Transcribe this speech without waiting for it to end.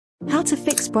How to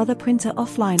fix Brother printer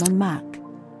offline on Mac.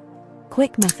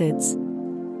 Quick methods.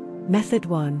 Method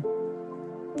 1.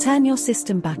 Turn your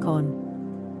system back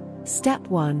on. Step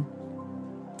 1.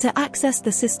 To access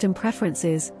the system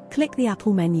preferences, click the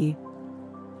Apple menu.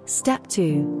 Step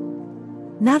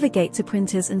 2. Navigate to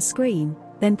Printers and Screen,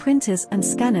 then Printers and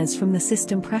Scanners from the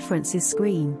System Preferences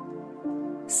screen.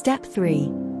 Step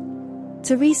 3.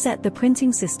 To reset the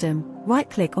printing system,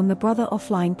 right-click on the Brother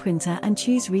offline printer and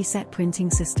choose Reset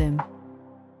Printing System.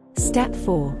 Step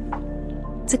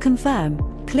 4. To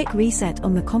confirm, click Reset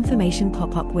on the confirmation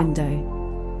pop-up window.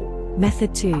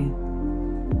 Method 2.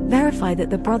 Verify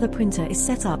that the Brother printer is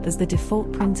set up as the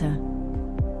default printer.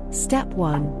 Step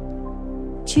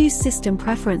 1. Choose System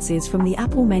Preferences from the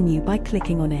Apple menu by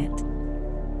clicking on it.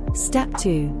 Step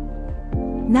 2.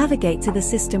 Navigate to the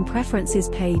System Preferences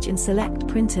page and select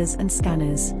Printers and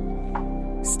Scanners.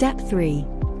 Step 3.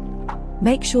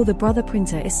 Make sure the Brother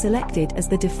printer is selected as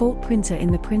the default printer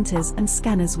in the Printers and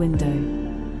Scanners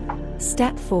window.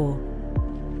 Step 4.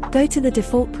 Go to the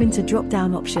Default Printer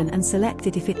drop-down option and select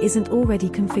it if it isn't already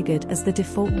configured as the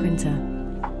default printer.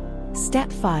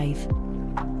 Step 5.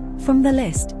 From the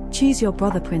list, choose your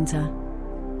Brother printer.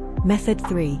 Method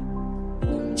 3.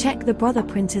 Check the Brother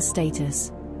printer's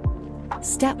status.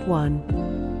 Step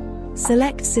 1.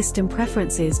 Select System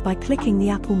Preferences by clicking the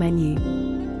Apple menu.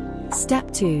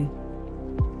 Step 2.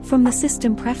 From the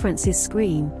System Preferences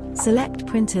screen, select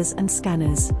Printers and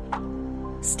Scanners.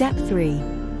 Step 3.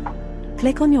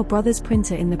 Click on your Brother's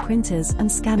printer in the Printers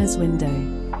and Scanners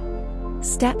window.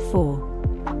 Step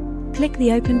 4. Click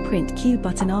the Open Print Queue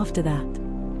button after that.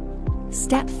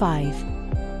 Step 5.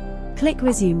 Click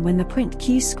Resume when the Print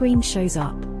Queue screen shows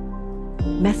up.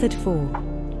 Method 4.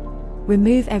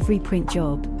 Remove every print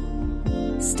job.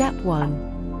 Step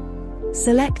 1.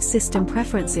 Select System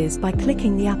Preferences by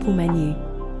clicking the Apple menu.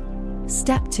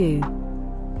 Step 2.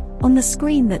 On the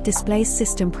screen that displays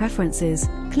System Preferences,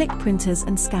 click Printers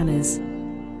and Scanners.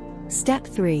 Step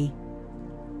 3.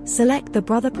 Select the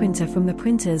Brother printer from the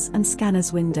Printers and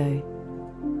Scanners window.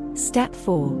 Step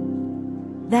 4.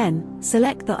 Then,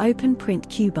 select the Open Print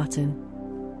Queue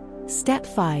button. Step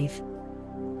 5.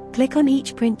 Click on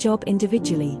each print job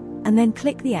individually, and then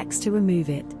click the X to remove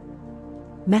it.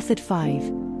 Method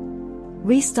 5.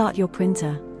 Restart your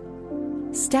printer.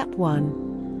 Step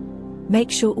 1. Make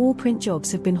sure all print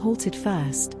jobs have been halted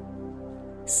first.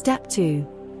 Step 2.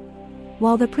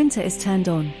 While the printer is turned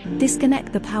on,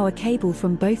 disconnect the power cable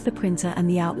from both the printer and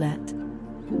the outlet.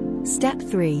 Step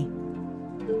 3.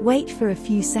 Wait for a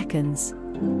few seconds.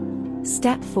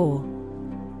 Step 4.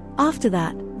 After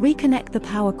that, reconnect the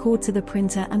power cord to the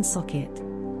printer and socket.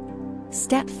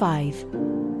 Step 5.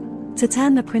 To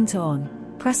turn the printer on,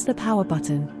 press the power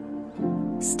button.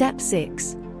 Step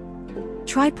 6.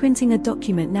 Try printing a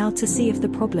document now to see if the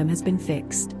problem has been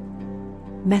fixed.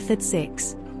 Method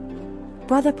 6.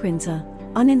 Brother printer,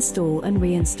 uninstall and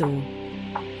reinstall.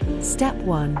 Step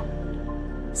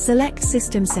 1. Select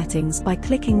System Settings by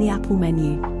clicking the Apple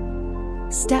menu.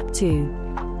 Step 2.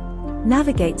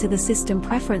 Navigate to the System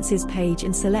Preferences page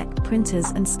and select Printers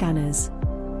and Scanners.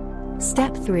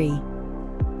 Step 3.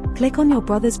 Click on your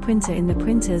Brother's printer in the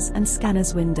Printers and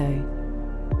Scanners window.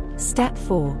 Step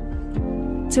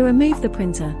 4. To remove the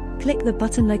printer, click the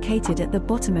button located at the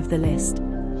bottom of the list.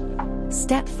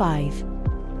 Step 5.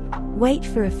 Wait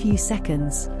for a few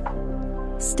seconds.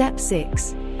 Step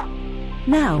 6.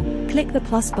 Now, click the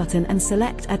plus button and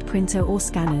select Add Printer or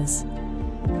Scanners.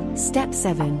 Step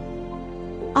 7.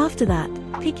 After that,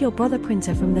 pick your Brother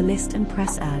printer from the list and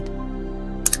press Add.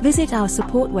 Visit our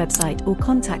support website or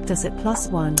contact us at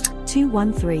 +1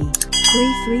 213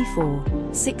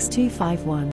 334 6251.